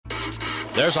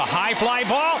There's a high fly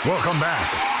ball. Welcome back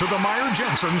to the Meyer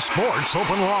Jensen Sports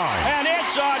Open Line. And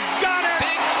it's a gunner.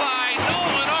 Big fly,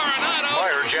 Nolan Arenado.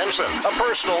 Meyer Jensen, a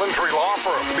personal injury law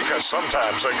firm, because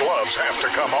sometimes the gloves have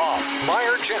to come off.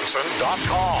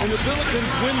 MeyerJensen.com. And the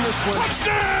Billikens win this one.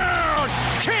 Touchdown,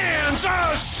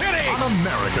 Kansas City. On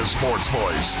America's Sports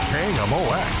Voice,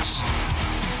 KMOX.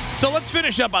 So let's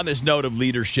finish up on this note of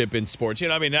leadership in sports.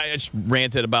 I just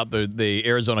ranted about the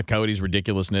Arizona Coyotes'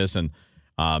 ridiculousness and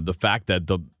the fact that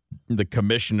the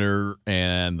commissioner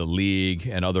and the league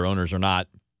and other owners are not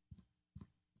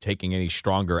taking any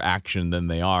stronger action than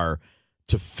they are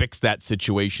to fix that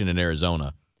situation in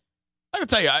Arizona. I got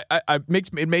to tell you,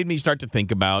 it made me start to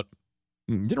think about,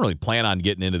 didn't really plan on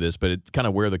getting into this, but it's kind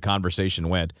of where the conversation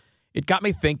went. It got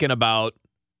me thinking about,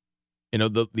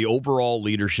 the overall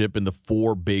leadership in the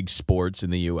four big sports in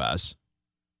the U.S.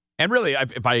 And really,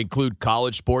 if I include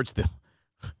college sports, the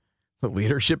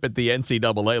leadership at the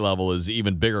NCAA level is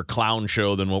even bigger clown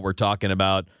show than what we're talking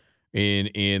about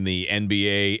in the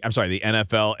NBA. I'm sorry, the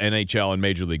NFL, NHL, and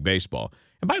Major League Baseball.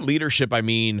 And by leadership, I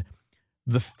mean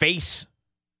the face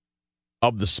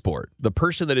of the sport, the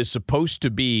person that is supposed to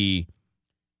be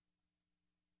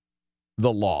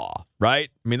the law, right?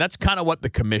 I mean, that's kind of what the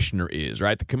commissioner is,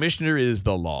 right? The commissioner is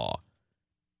the law.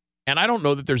 And I don't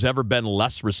know that there's ever been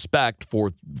less respect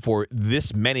for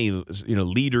this many,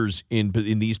 leaders in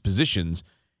these positions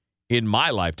in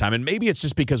my lifetime. And maybe it's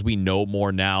just because we know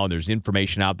more now and there's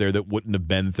information out there that wouldn't have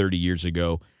been 30 years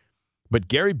ago. But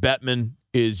Gary Bettman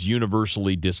is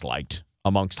universally disliked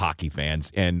amongst hockey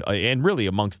fans and really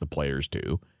amongst the players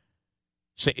too.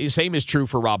 Same is true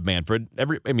for Rob Manfred.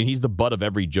 He's the butt of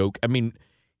every joke.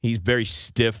 He's very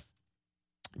stiff,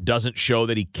 doesn't show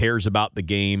that he cares about the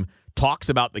game, talks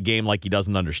about the game like he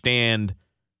doesn't understand,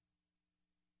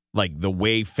 like the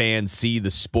way fans see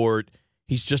the sport.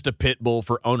 He's just a pit bull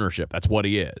for ownership. That's what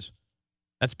he is.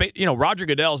 Roger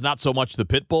Goodell's not so much the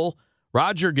pit bull.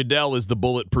 Roger Goodell is the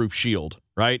bulletproof shield,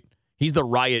 right? He's the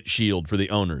riot shield for the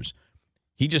owners.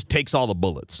 He just takes all the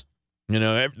bullets.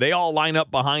 They all line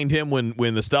up behind him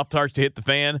when the stuff starts to hit the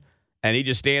fan, and he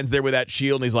just stands there with that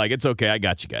shield, and he's like, it's okay, I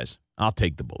got you guys. I'll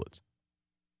take the bullets.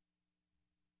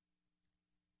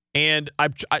 And I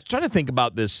try to think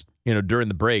about this, during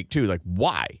the break, too. Like,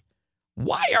 why?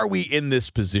 Why are we in this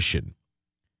position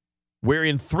where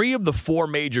in 3 of the 4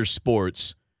 major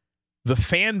sports, the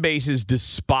fan bases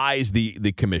despise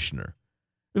the commissioner?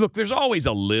 Look, there's always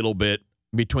a little bit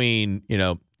between,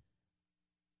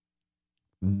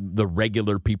 the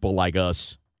regular people like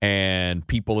us and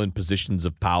people in positions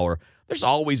of power. There's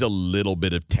always a little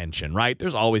bit of tension, right?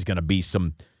 There's always going to be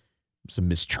some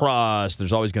mistrust.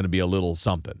 There's always going to be a little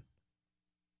something.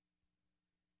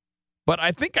 But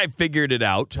I think I figured it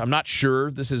out. I'm not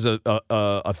sure this is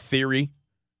a theory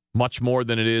much more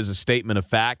than it is a statement of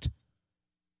fact.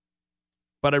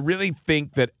 But I really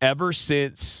think that ever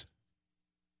since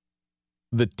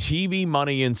the TV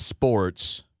money in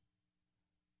sports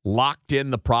locked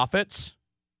in the profits,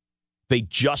 they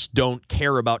just don't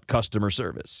care about customer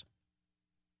service.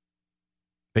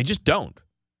 They just don't.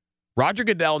 Roger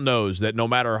Goodell knows that no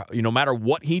matter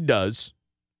what he does,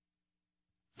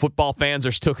 football fans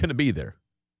are still going to be there.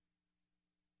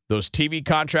 Those TV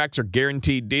contracts are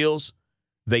guaranteed deals.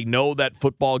 They know that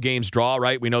football games draw,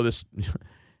 right? We know this.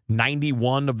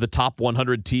 91 of the top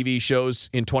 100 TV shows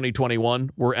in 2021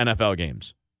 were NFL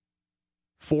games.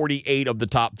 48 of the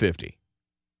top 50.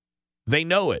 They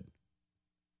know it.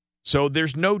 So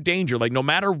there's no danger. Like, no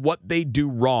matter what they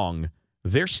do wrong,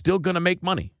 they're still going to make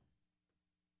money.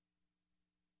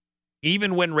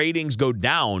 Even when ratings go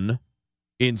down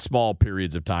in small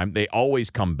periods of time, they always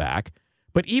come back.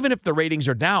 But even if the ratings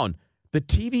are down, the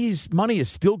TV's money is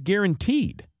still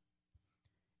guaranteed.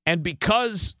 And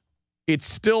because it's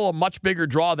still a much bigger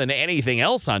draw than anything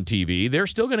else on TV, they're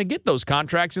still going to get those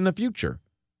contracts in the future.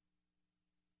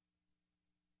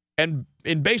 And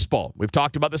in baseball, we've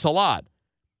talked about this a lot.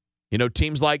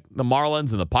 Teams like the Marlins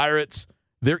and the Pirates,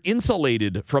 they're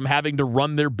insulated from having to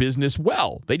run their business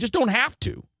well. They just don't have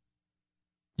to.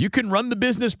 You can run the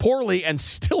business poorly and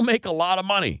still make a lot of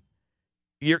money.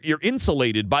 You're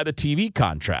insulated by the TV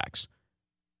contracts.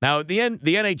 Now, at the end,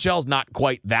 the NHL's not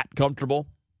quite that comfortable.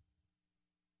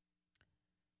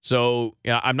 So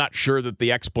I'm not sure that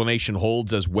the explanation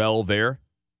holds as well there.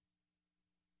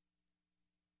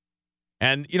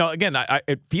 And, again,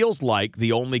 it feels like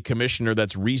the only commissioner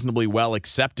that's reasonably well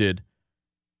accepted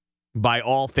by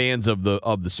all fans of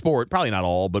the sport, probably not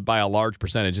all, but by a large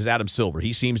percentage, is Adam Silver.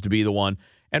 He seems to be the one.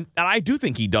 And I do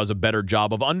think he does a better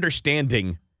job of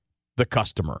understanding the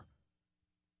customer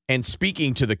and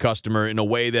speaking to the customer in a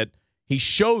way that he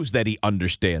shows that he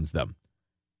understands them.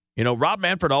 You know, Rob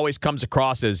Manfred always comes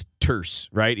across as terse,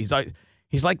 right? He's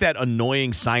like that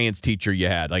annoying science teacher you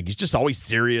had. Like, he's just always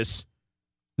serious.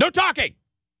 No talking!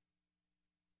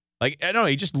 Like, I don't know,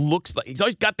 he just looks like he's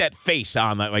always got that face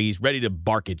on, like he's ready to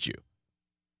bark at you.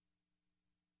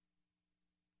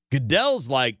 Goodell's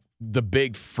like the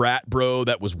big frat bro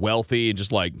that was wealthy and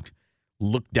just like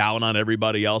looked down on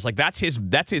everybody else. Like, that's his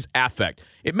affect.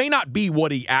 It may not be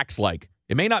what he acts like.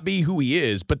 It may not be who he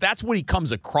is, but that's what he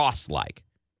comes across like.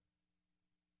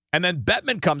 And then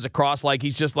Bettman comes across like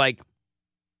he's just like,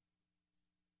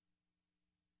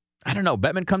 I don't know.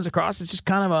 Bettman comes across as just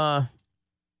kind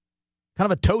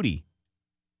of a toady.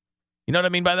 You know what I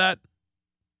mean by that?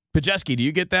 Pajeski, do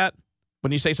you get that?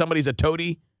 When you say somebody's a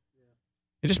toady?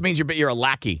 It just means you're a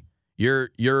lackey. You're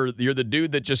the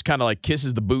dude that just kind of like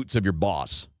kisses the boots of your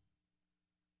boss.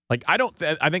 Like, I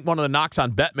think one of the knocks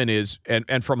on Bettman is,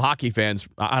 and from hockey fans,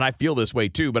 and I feel this way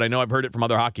too, but I know I've heard it from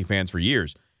other hockey fans for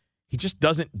years, he just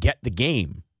doesn't get the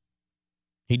game.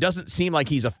 He doesn't seem like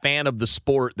he's a fan of the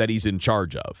sport that he's in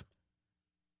charge of.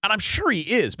 And I'm sure he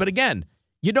is, but again,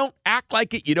 you don't act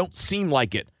like it, you don't seem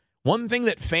like it. One thing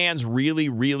that fans really,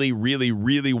 really, really,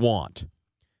 really want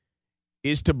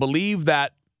is to believe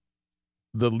that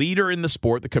the leader in the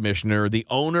sport, the commissioner, the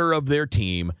owner of their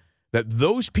team, that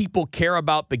those people care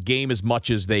about the game as much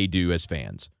as they do as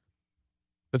fans.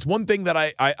 That's one thing that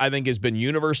I think has been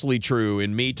universally true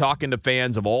in me talking to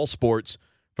fans of all sports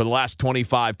for the last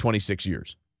 25, 26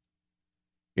 years,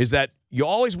 is that you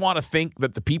always want to think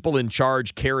that the people in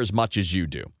charge care as much as you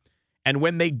do. And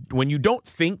when you don't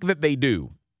think that they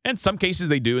do, and some cases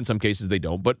they do, in some cases they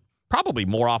don't, but probably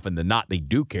more often than not they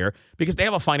do care because they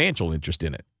have a financial interest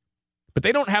in it. But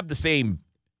they don't have the same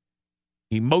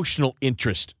emotional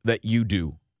interest that you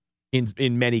do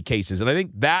in many cases. And I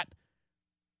think that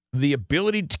the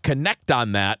ability to connect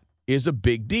on that is a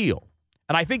big deal.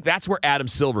 And I think that's where Adam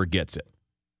Silver gets it.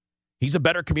 He's a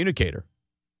better communicator.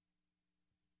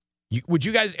 Would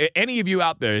you guys, any of you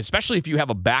out there, especially if you have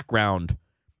a background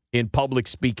in public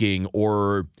speaking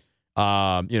or,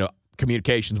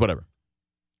 communications, whatever.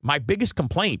 My biggest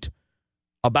complaint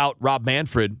about Rob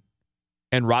Manfred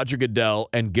and Roger Goodell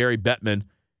and Gary Bettman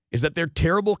is that they're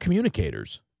terrible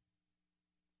communicators.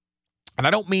 And I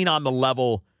don't mean on the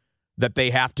level that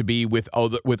they have to be with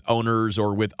owners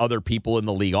or with other people in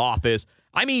the league office.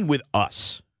 I mean with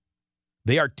us.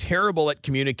 They are terrible at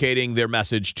communicating their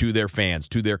message to their fans,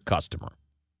 to their customer.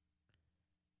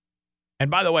 And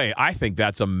by the way, I think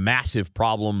that's a massive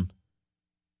problem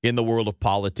in the world of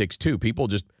politics too. People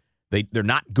just, they're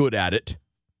not good at it.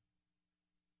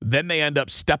 Then they end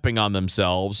up stepping on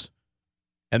themselves.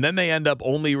 And then they end up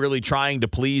only really trying to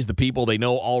please the people they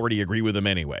know already agree with them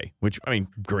anyway. Which, I mean,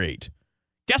 great.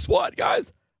 Guess what,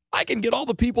 guys? I can get all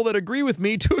the people that agree with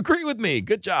me to agree with me.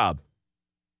 Good job.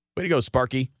 Way to go,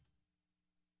 Sparky.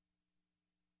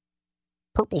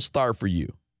 Purple star for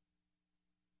you.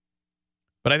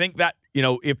 But I think that,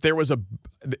 if there was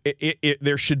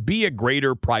there should be a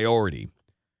greater priority.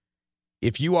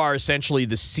 If you are essentially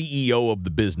the CEO of the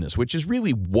business, which is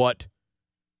really what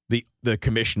the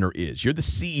commissioner is. You're the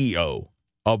CEO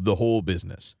of the whole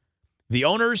business. The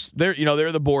owners, they're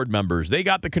the board members. They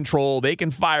got the control. They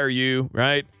can fire you,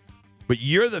 right? But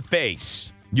you're the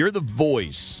face. You're the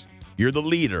voice. You're the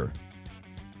leader.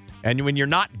 And when you're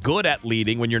not good at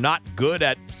leading, when you're not good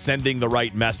at sending the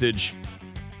right message,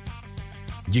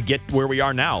 you get where we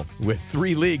are now with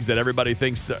 3 leagues that everybody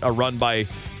thinks are run by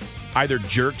either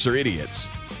jerks or idiots.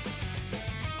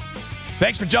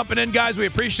 Thanks for jumping in, guys. We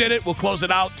appreciate it. We'll close it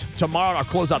out tomorrow. Or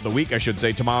close out the week, I should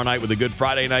say, tomorrow night with a good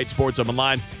Friday night Sports Open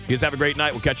Line. You guys have a great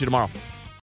night. We'll catch you tomorrow.